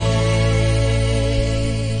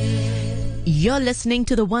You're listening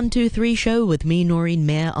to the 123 show with me, Noreen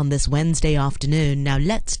Mayer, on this Wednesday afternoon. Now,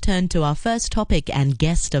 let's turn to our first topic and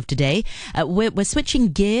guest of today. We're switching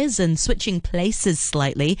gears and switching places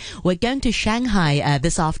slightly. We're going to Shanghai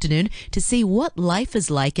this afternoon to see what life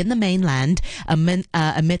is like in the mainland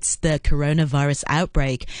amidst the coronavirus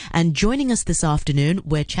outbreak. And joining us this afternoon,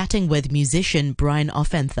 we're chatting with musician Brian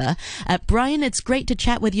Offenther. Brian, it's great to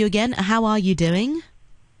chat with you again. How are you doing?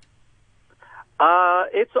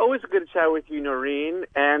 It's always good to chat with you, Noreen.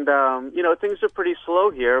 And, things are pretty slow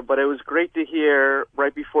here, but it was great to hear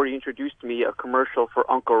right before you introduced me a commercial for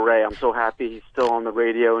Uncle Ray. I'm so happy he's still on the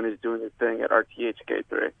radio and is doing his thing at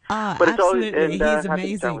RTHK3. But absolutely. He's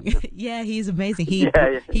amazing. Yeah, he's amazing.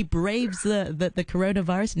 He braves the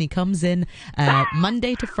coronavirus and he comes in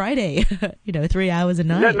Monday to Friday, 3 hours a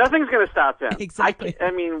night. Nothing's going to stop him. Exactly.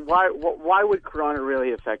 Why would Corona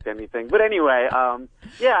really affect anything? But anyway,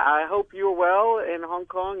 I hope you're well in Hong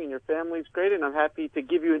Kong and your family's great, and I'm happy to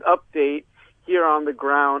give you an update here on the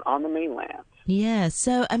ground on the mainland. Yeah,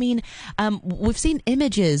 so, we've seen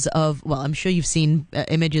images of, I'm sure you've seen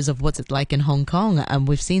images of what's it like in Hong Kong.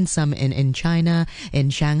 We've seen some in China, in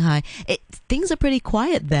Shanghai. Things are pretty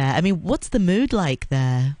quiet there. What's the mood like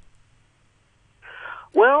there?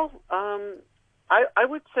 Well, I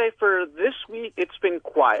would say for this week it's been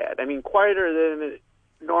quiet. Quieter than it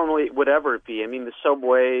normally would ever be. The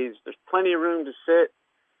subways, there's plenty of room to sit,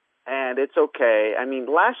 and it's okay.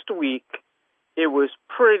 Last week, it was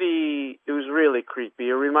really creepy.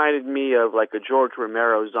 It reminded me of like a George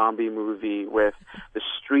Romero zombie movie with the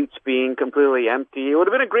streets being completely empty. It would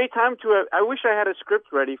have been a great time I wish I had a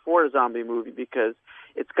script ready for a zombie movie because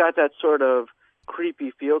it's got that sort of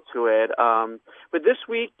creepy feel to it. But this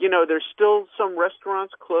week, there's still some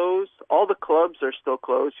restaurants closed. All the clubs are still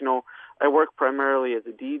closed. I work primarily as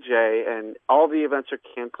a DJ, and all the events are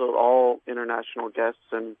canceled, all international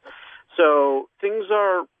guests. And so things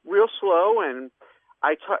are real slow, and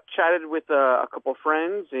I chatted with a couple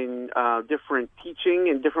friends in different teaching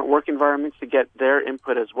and different work environments to get their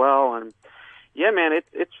input as well. And yeah, man,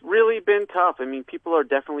 it's really been tough. People are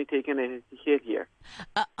definitely taking a hit here.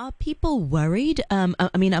 Are people worried?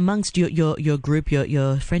 Amongst your group,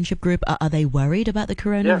 your friendship group, are they worried about the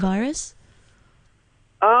coronavirus?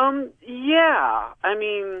 Yeah.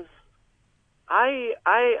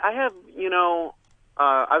 I have,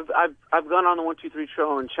 I've gone on the 123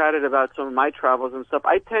 show and chatted about some of my travels and stuff.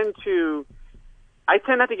 I tend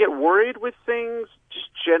not to get worried with things,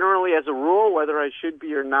 just generally as a rule, whether I should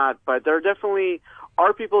be or not. But there definitely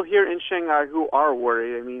are people here in Shanghai who are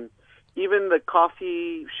worried. Even the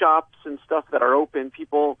coffee shops and stuff that are open,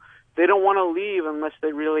 people, they don't want to leave unless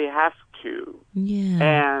they really have to.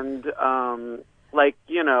 Yeah. And,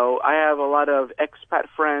 I have a lot of expat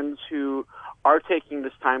friends who are taking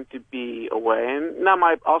this time to be away. And that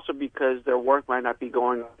might also because their work might not be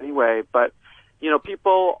going anyway. But,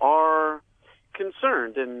 people are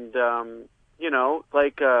concerned and, but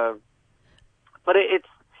it's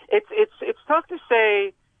tough to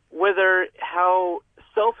say whether how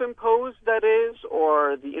self-imposed that is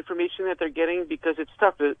or the information that they're getting because it's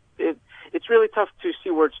tough. It's really tough to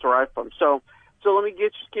see where it's derived from. So let me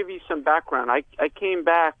just give you some background. I came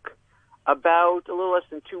back about a little less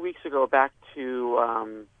than 2 weeks ago back to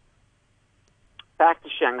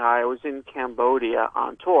Shanghai. I was in Cambodia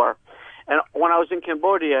on tour. And when I was in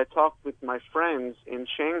Cambodia, I talked with my friends in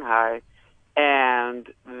Shanghai, and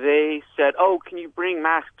they said, can you bring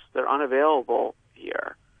masks? They're unavailable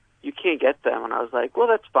here. You can't get them. And I was like, well,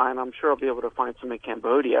 that's fine. I'm sure I'll be able to find some in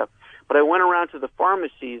Cambodia. But I went around to the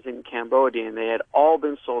pharmacies in Cambodia, and they had all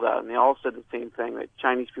been sold out, and they all said the same thing, that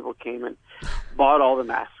Chinese people came and bought all the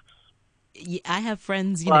masks. I have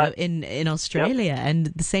friends, in Australia, and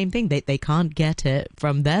the same thing. They can't get it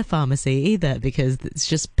from their pharmacy either because it's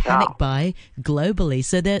just panic buy globally.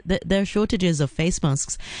 So there are shortages of face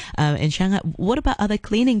masks in Shanghai. What about other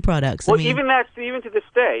cleaning products? Well, even to this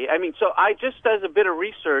day. So I just, as a bit of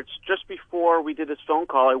research, just before we did this phone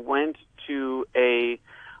call, I went to a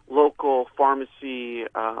local pharmacy,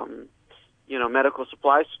 medical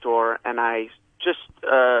supply store, and I just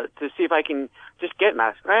to see if I can just get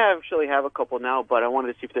masks. I actually have a couple now, but I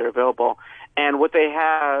wanted to see if they're available. And what they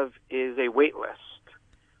have is a wait list.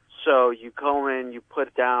 So you go in, you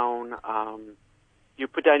put down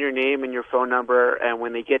your name and your phone number, and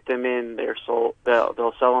when they get them in, they'll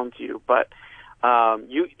sell them to you. But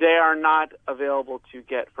they are not available to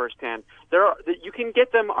get firsthand. You can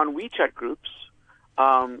get them on WeChat groups.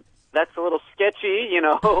 That's a little sketchy,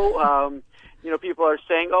 people are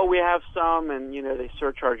saying, we have some, and, they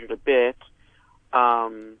surcharge it a bit.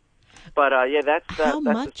 But yeah, that's How that's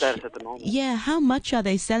the much? status at the moment. Yeah, how much are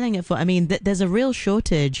they selling it for? I mean, there's a real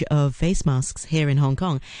shortage of face masks here in Hong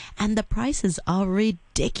Kong, and the prices are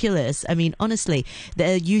ridiculous. I mean, honestly,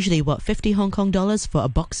 they're usually what, 50 Hong Kong dollars for a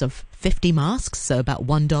box of 50 masks, so about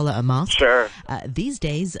 $1 a mask. Sure. These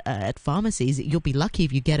days at pharmacies, you'll be lucky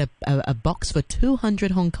if you get a box for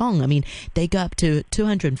 200 Hong Kong. I mean, they go up to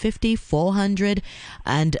 250, 400,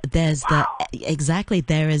 and there's there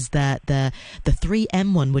is the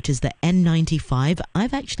 3M one, which is the N95.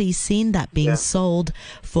 I've actually seen that being sold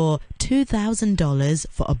for $2,000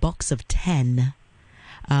 for a box of 10.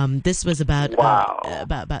 This was about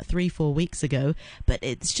 3-4 weeks ago, but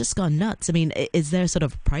it's just gone nuts. I mean, is there sort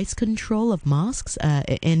of price control of masks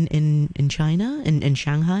in China, in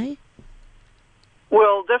Shanghai?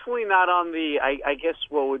 Well, definitely not on the, I guess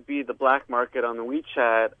what would be the black market on the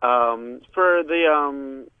WeChat.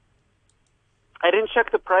 I didn't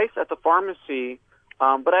check the price at the pharmacy,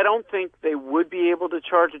 but I don't think they would be able to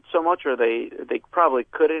charge it so much, or they probably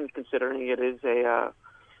couldn't, considering it is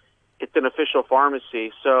it's an official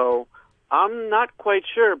pharmacy. So I'm not quite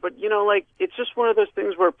sure, but it's just one of those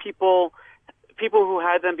things where people who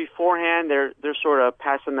had them beforehand, they're sort of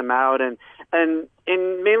passing them out, and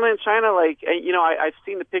in mainland China, I've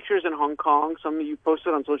seen the pictures in Hong Kong. Some of you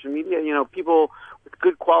posted on social media. People with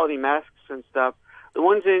good quality masks and stuff. The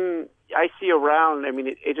ones I see around, I mean,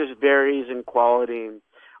 it just varies in quality. And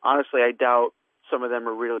honestly, I doubt some of them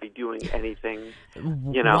are really doing anything.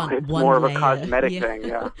 It's more of a cosmetic thing.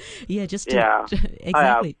 Yeah. Yeah,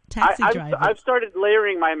 exactly. Taxi drivers. I've started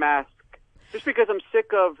layering my mask just because I'm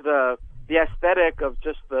sick of the aesthetic of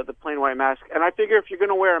just the plain white mask. And I figure if you're going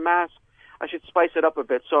to wear a mask, I should spice it up a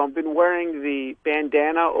bit. So I've been wearing the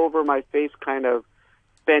bandana over my face, kind of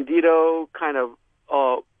bandito, kind of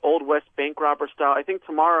Old West bank robber style. I think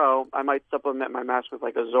tomorrow I might supplement my mask with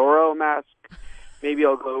like a Zorro mask. Maybe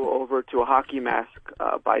I'll go over to a hockey mask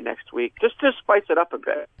by next week, just to spice it up a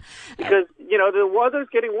bit. Because the weather's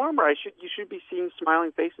getting warmer. You should be seeing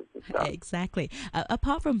smiling faces and stuff. Exactly.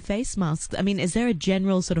 Apart from face masks, I mean, is there a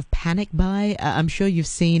general sort of panic buy? I'm sure you've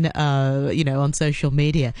seen, on social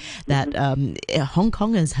media that Hong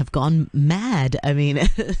Kongers have gone mad. I mean,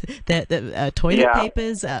 the toilet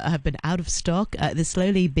papers have been out of stock. They're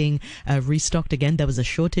slowly being restocked again. There was a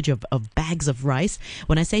shortage of bags of rice.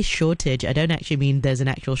 When I say shortage, I don't actually mean there's an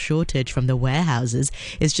actual shortage from the warehouses.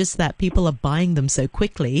 It's just that people are buying them so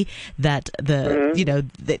quickly that they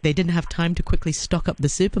didn't have time to quickly stock up the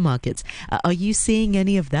supermarkets. Are you seeing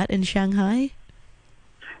any of that in Shanghai?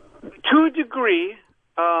 To a degree,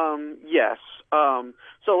 yes.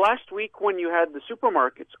 So last week when you had the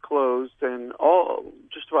supermarkets closed and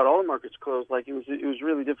just about all the markets closed, it was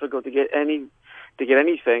really difficult to get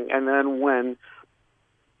anything. And then when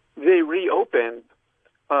they reopened,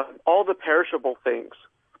 all the perishable things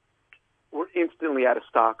were instantly out of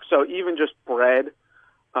stock. So even just bread,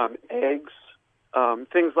 eggs,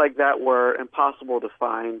 things like that were impossible to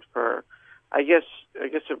find for, I guess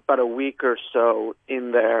about a week or so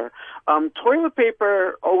in there. Toilet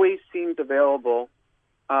paper always seemed available,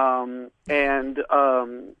 and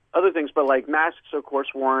other things, but like masks, of course,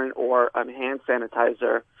 weren't, or hand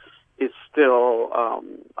sanitizer is still.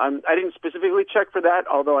 I didn't specifically check for that,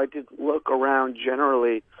 although I did look around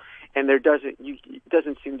generally, and there doesn't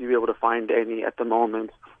seem to be able to find any at the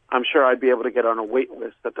moment. I'm sure I'd be able to get on a wait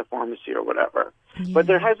list at the pharmacy or whatever, but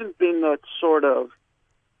there hasn't been that sort of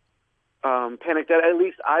panic that at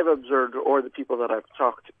least I've observed, or the people that I've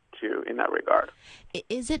talked to in that regard.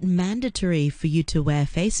 Is it mandatory for you to wear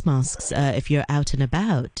face masks if you're out and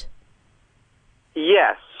about?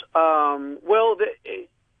 Yes.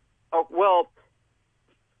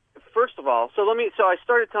 First of all, so I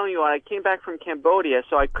started telling you I came back from Cambodia,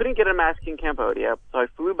 so I couldn't get a mask in Cambodia, so I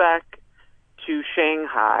flew back to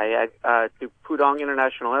Shanghai to Pudong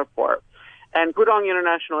International Airport. And Pudong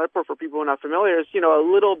International Airport, for people who are not familiar, is, a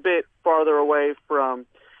little bit farther away from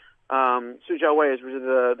Suzhou, which is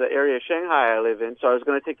the area of Shanghai I live in, so I was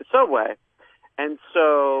going to take the subway. And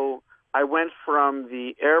so I went from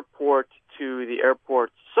the airport to the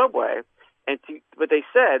airport subway, but they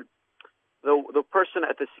said, the person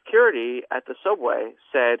at the security at the subway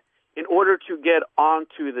said, in order to get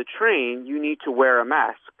onto the train, you need to wear a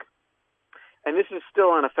mask. And this is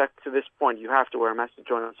still in effect to this point. You have to wear a mask to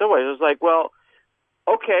join the subway. I was like, well,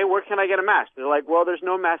 okay, where can I get a mask? They're like, well, there's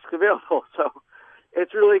no mask available. So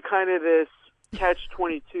it's really kind of this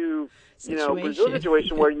catch-22, Brazil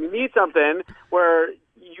situation where you need something where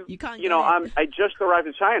you can't I just arrived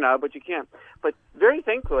in China, but you can't. But very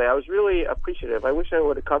thankfully, I was really appreciative. I wish I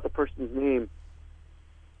would have caught the person's name.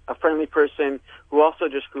 A friendly person who also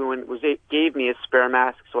just flew in gave me a spare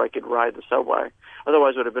mask so I could ride the subway.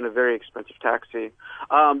 Otherwise, it would have been a very expensive taxi.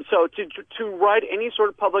 So to ride any sort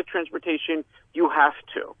of public transportation, you have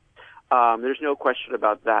to. There's no question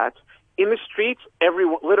about that. In the streets,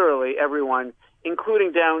 literally everyone,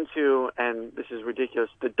 including down to, and this is ridiculous,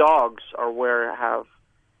 the dogs have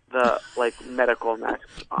the medical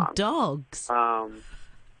masks on. Dogs?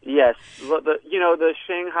 Yes, the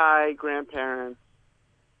Shanghai grandparents.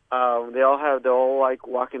 They're all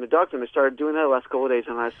walking the dogs, and they started doing that the last couple of days.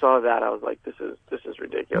 And I saw that, I was like, "This is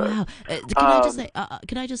ridiculous." Wow!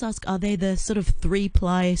 Can I just ask? Are they the sort of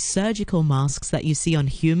 3-ply surgical masks that you see on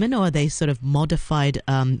human, or are they sort of modified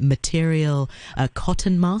material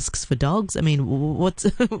cotton masks for dogs? I mean, what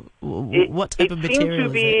type of material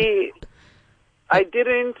is it? I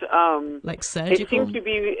didn't. Like surgical. It seems to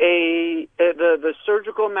be the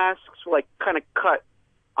surgical masks kind of cut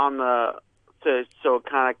on so it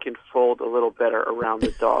kind of can fold a little better around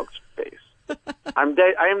the dog's face. I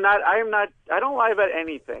don't lie about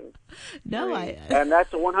anything. No, and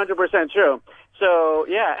that's 100% true. So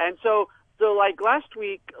yeah, and so last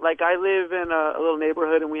week, I live in a little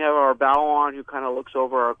neighborhood, and we have our Baoan who kind of looks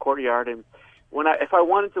over our courtyard, and if I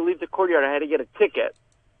wanted to leave the courtyard, I had to get a ticket.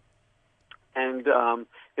 And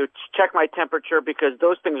they would check my temperature, because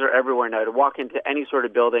those things are everywhere now. To walk into any sort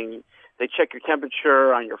of building, they check your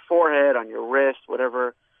temperature on your forehead, on your wrist,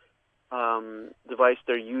 whatever device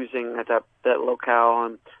they're using at that locale.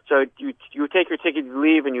 And so you would take your ticket, you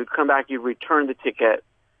leave, and you'd come back, you'd return the ticket,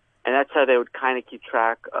 and that's how they would kind of keep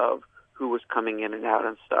track of who was coming in and out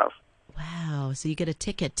and stuff. Wow! So you get a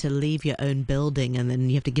ticket to leave your own building, and then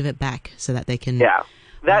you have to give it back so that they can. Yeah,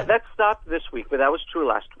 that stopped this week, but that was true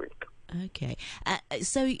last week. Okay,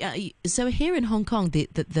 so here in Hong Kong,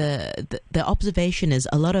 the observation is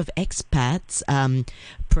a lot of expats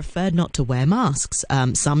prefer not to wear masks.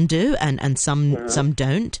 Some do, and some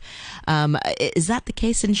don't. Is that the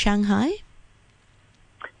case in Shanghai?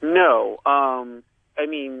 No, I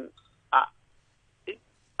mean,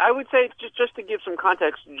 I would say just to give some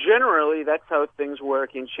context. Generally, that's how things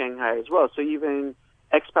work in Shanghai as well. So even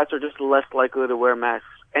expats are just less likely to wear masks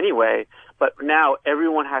anyway, but now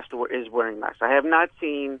everyone is wearing masks. I have not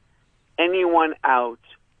seen anyone out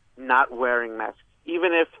not wearing masks,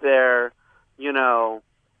 even if they're,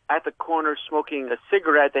 at the corner smoking a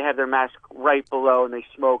cigarette. They have their mask right below, and they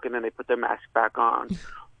smoke, and then they put their mask back on.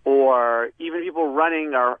 Or even people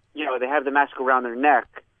running they have the mask around their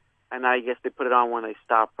neck, and I guess they put it on when they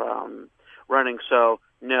stop running. So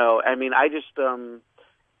no, I mean, I just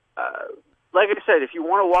like I said, if you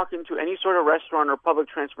want to walk into any sort of restaurant or public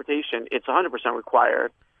transportation, it's 100%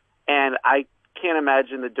 required. And I can't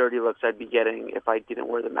imagine the dirty looks I'd be getting if I didn't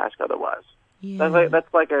wear the mask otherwise. Yeah. That's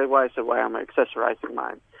why I said why I'm accessorizing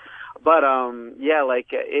mine. But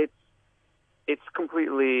it's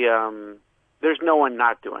completely there's no one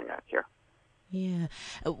not doing that here. Yeah.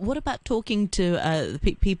 What about talking to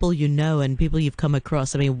people you know and people you've come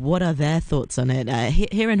across? I mean, what are their thoughts on it?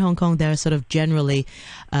 Here in Hong Kong, there are sort of generally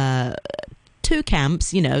two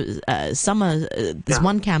camps. Some are there's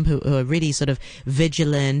one camp who are really sort of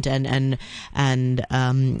vigilant and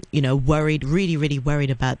worried, really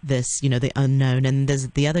worried about this, the unknown. And there's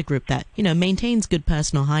the other group that maintains good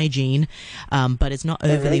personal hygiene, but is not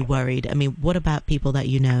overly worried. I mean, what about people that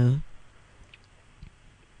you know?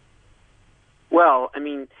 Well, I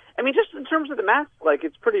mean, just in terms of the mask,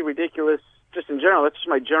 it's pretty ridiculous. Just in general, that's just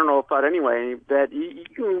my general thought anyway. That you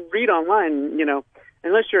can read online,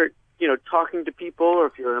 unless you're talking to people, or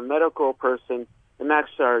if you're a medical person, the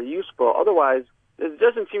masks are useful. Otherwise, there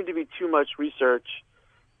doesn't seem to be too much research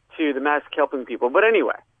to the mask helping people. But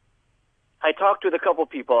anyway, I talked with a couple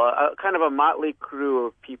people, kind of a motley crew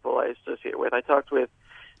of people I associate with. I talked with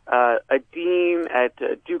a dean at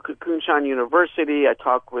Duke Kunshan University. I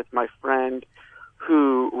talked with my friend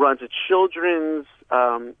who runs a children's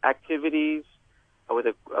activities with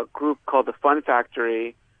a group called the Fun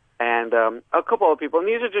Factory, and a couple of people. And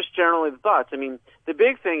these are just generally the thoughts. I mean, the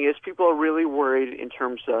big thing is people are really worried in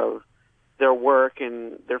terms of their work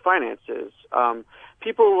and their finances.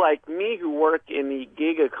 People like me who work in the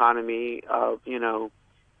gig economy of,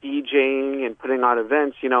 DJing and putting on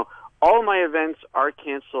events, all my events are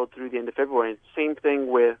canceled through the end of February. Same thing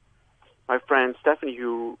with my friend Stephanie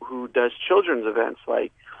who does children's events.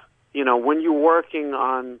 When you're working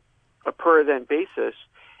on a per event basis,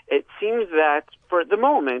 it seems that for the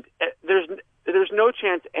moment, there's no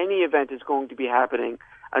chance any event is going to be happening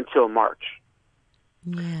until March.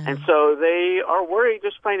 Yeah. And so they are worried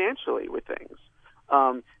just financially with things.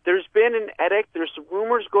 There's been an edict. There's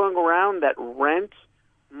rumors going around that rent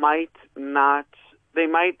might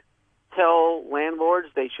tell landlords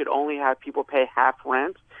they should only have people pay half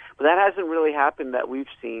rent, but that hasn't really happened that we've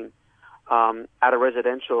seen. at a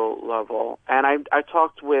residential level. And I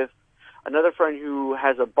talked with another friend who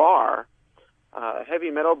has a bar, a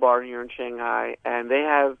heavy metal bar here in Shanghai, and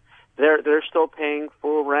they're still paying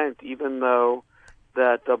full rent even though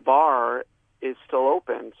the bar is still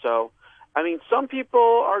open. So, I mean, some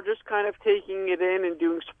people are just kind of taking it in and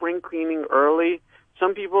doing spring cleaning early.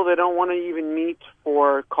 Some people, they don't want to even meet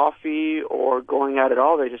for coffee or going out at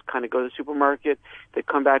all. They just kind of go to the supermarket, they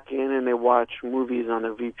come back in, and they watch movies on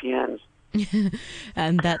their VPNs.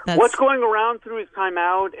 And that's... What's going around through his Time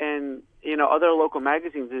Out and, other local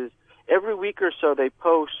magazines is every week or so they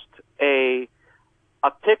post a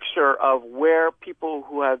picture of where people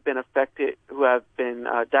who have been affected, who have been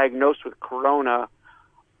diagnosed with corona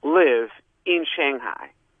live in Shanghai.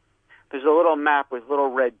 There's a little map with little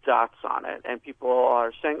red dots on it, and people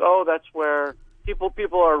are saying, oh, that's where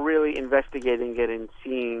people are really investigating it and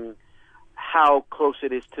seeing how close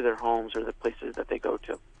it is to their homes or the places that they go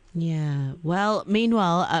to. Yeah. Well,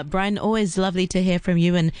 meanwhile, Brian, always lovely to hear from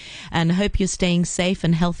you, and hope you're staying safe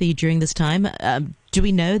and healthy during this time. Do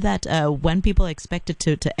we know that when people are expected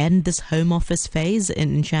to end this home office phase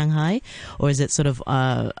in Shanghai, or is it sort of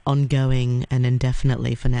ongoing and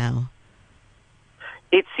indefinitely for now?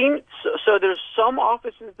 It seems so. There's some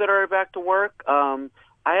offices that are back to work. I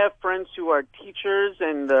have friends who are teachers,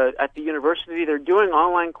 and at the university, they're doing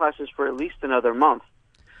online classes for at least another month.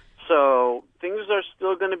 So things are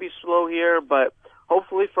still going to be slow here, but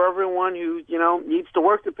hopefully for everyone who needs to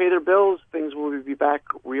work to pay their bills, things will be back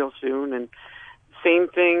real soon. And same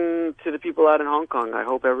thing to the people out in Hong Kong. I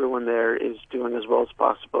hope everyone there is doing as well as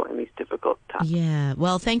possible in these difficult times. Yeah.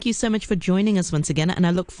 Well, thank you so much for joining us once again, and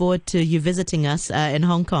I look forward to you visiting us in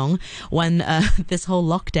Hong Kong when this whole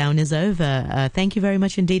lockdown is over. Thank you very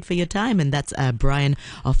much indeed for your time, and that's Brian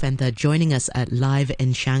Offenther joining us live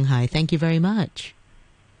in Shanghai. Thank you very much.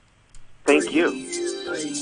 Thank you.